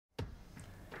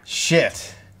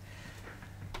Shit.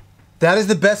 That is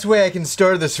the best way I can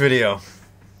start this video.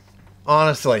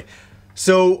 Honestly.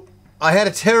 So, I had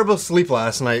a terrible sleep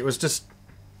last night. It was just...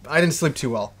 I didn't sleep too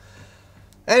well.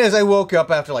 And as I woke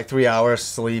up after like 3 hours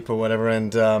sleep or whatever,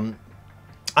 and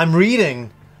I'm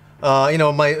reading, you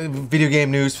know, my video game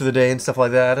news for the day and stuff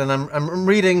like that, and I'm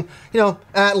reading, you know,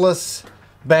 Atlus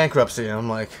Bankruptcy, and I'm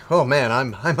like, oh man,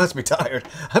 I must be tired.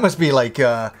 I must be like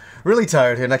really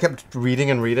tired here. And I kept reading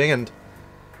and reading, and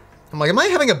I'm like, am I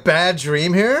having a bad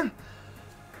dream here?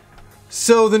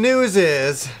 So the news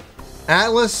is,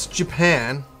 Atlus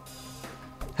Japan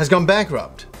has gone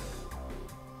bankrupt.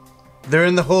 They're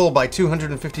in the hole by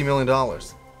 $250 million.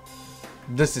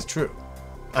 This is true.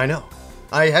 I know.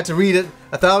 I had to read it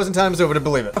 1,000 times over to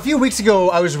believe it. A few weeks ago,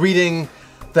 I was reading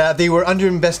that they were under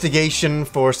investigation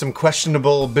for some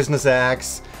questionable business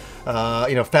acts,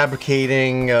 you know,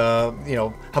 fabricating, you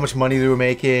know, how much money they were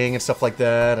making and stuff like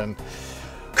that, and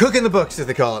cooking the books, as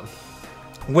they call it,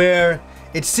 where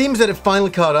it seems that it finally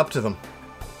caught up to them.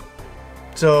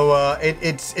 So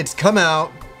it's come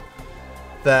out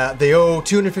that they owe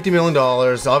 $250 million.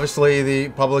 Obviously, the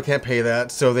public can't pay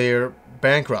that, so they're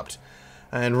bankrupt.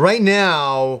 And right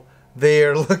now,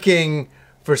 they're looking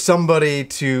for somebody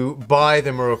to buy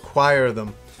them or acquire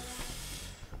them.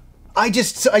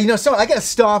 You know, so I gotta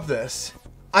stop this.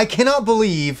 I cannot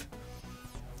believe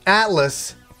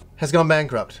Atlus has gone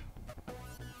bankrupt.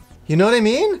 You know what I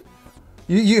mean?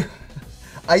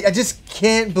 I just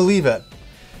can't believe it.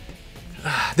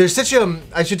 There's such a...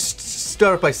 I should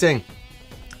start by saying,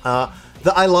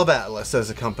 I love Atlus as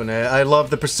a company. I love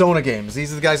the Persona games.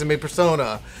 These are the guys that made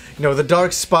Persona. You know, the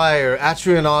Dark Spire,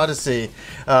 Atrian Odyssey.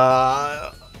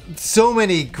 So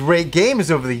many great games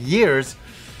over the years.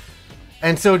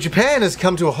 And so Japan has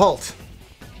come to a halt.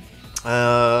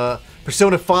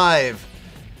 Persona 5.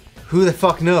 Who the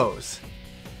fuck knows?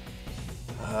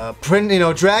 You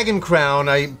know, Dragon Crown,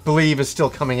 I believe, is still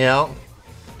coming out.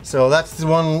 So that's the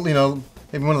one, you know,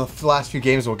 maybe one of the last few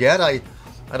games we'll get. I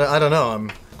don't know.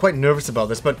 I'm quite nervous about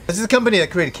this, but this is a company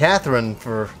that created Catherine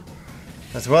for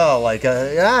as well. Like,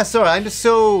 yeah, sorry, I'm just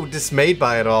so dismayed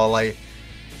by it all. I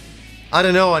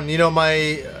don't know, and you know,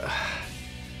 my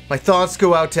thoughts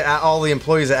go out to all the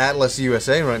employees at Atlus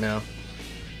USA right now.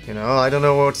 You know, I don't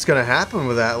know what's gonna happen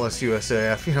with Atlus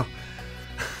USA.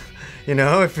 You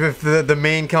know, if the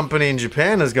main company in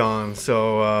Japan is gone.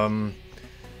 So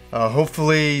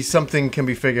hopefully something can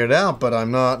be figured out, but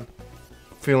I'm not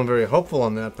feeling very hopeful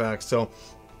on that fact. So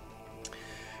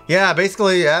yeah,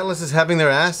 basically Atlus is having their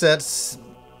assets,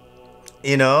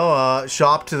 you know,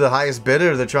 shopped to the highest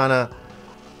bidder. They're trying to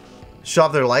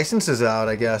shop their licenses out,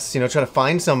 I guess. You know, trying to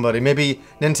find somebody. Maybe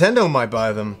Nintendo might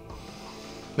buy them.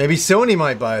 Maybe Sony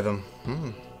might buy them.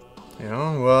 You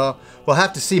know, well, we'll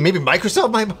have to see. Maybe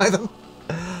Microsoft might buy them.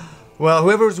 Well,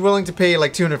 whoever's willing to pay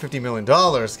like $250 million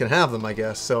can have them, I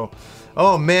guess. So,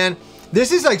 oh man,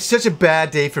 this is like such a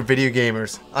bad day for video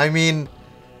gamers. I mean,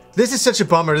 this is such a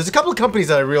bummer. There's a couple of companies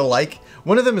that I really like.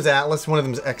 One of them is Atlus, one of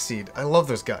them is Xseed. I love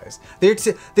those guys. They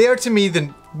are to me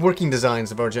the working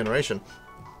designs of our generation.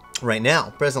 Right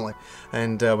now, presently.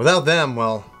 And without them,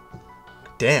 well,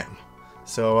 damn.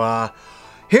 So,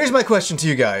 here's my question to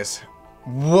you guys.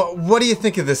 What do you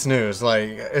think of this news? Like,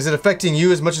 is it affecting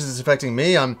you as much as it's affecting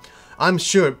me? I'm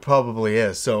sure it probably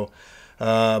is. So,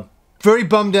 very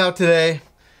bummed out today.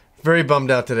 Very bummed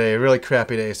out today. A really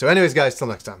crappy day. So anyways, guys, till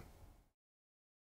next time.